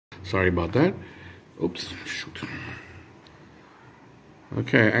Sorry about that. Oops, shoot.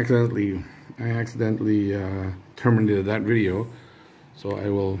 Okay, I accidentally terminated that video, so I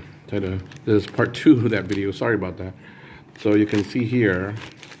will try to. This is part 2 of that video. Sorry about that. So you can see here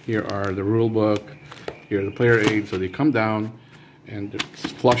are the rule book, here are the player aids. So they come down and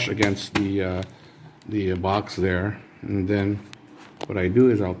it's flush against the box there, and then what I do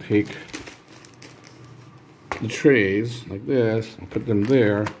is I'll take the trays like this, I'll put them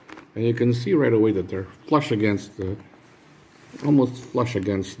there, and you can see right away that they're flush against almost flush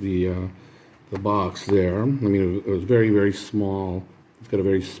against the box there. I mean, it was very, very small. It's got a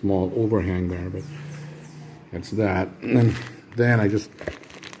very small overhang there, but that's that. And then I just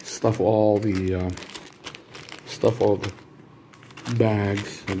stuff all the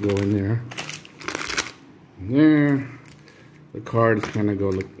bags that go in there. And there, the cards kind of go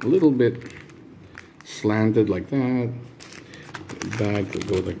a little bit slanted like that. Bags that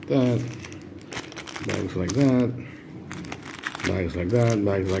go like that. Bags like that. Bags like that.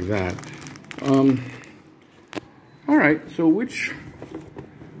 Bags like that. All right. So which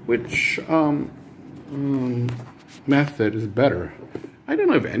method is better? I don't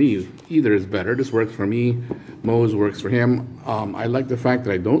know if either is better. This works for me. Mo's works for him. I like the fact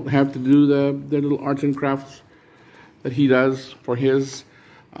that I don't have to do the little arts and crafts that he does for his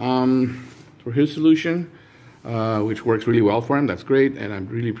solution, which works really well for him. That's great, and I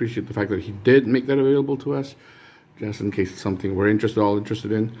really appreciate the fact that he did make that available to us, just in case it's something we're all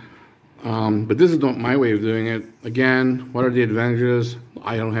interested in. But this is not my way of doing it. Again, what are the advantages?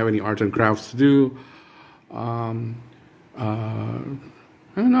 I don't have any arts and crafts to do.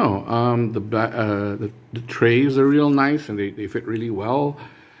 I don't know. The trays are real nice, and they fit really well,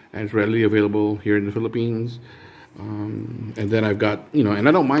 and it's readily available here in the Philippines. And then I've got, and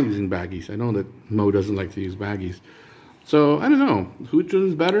I don't mind using baggies. I know that Mo doesn't like to use baggies. So I don't know. Which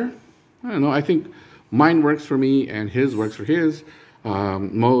is better? I don't know. I think mine works for me, and his works for his.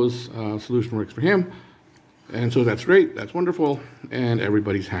 Mo's solution works for him. And so that's great. That's wonderful. And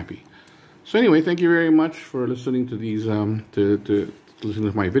everybody's happy. So anyway, thank you very much for listening to these, to listen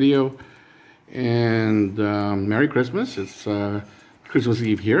to my video. And Merry Christmas. It's Christmas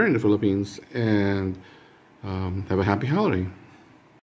Eve here in the Philippines. And have a happy holiday.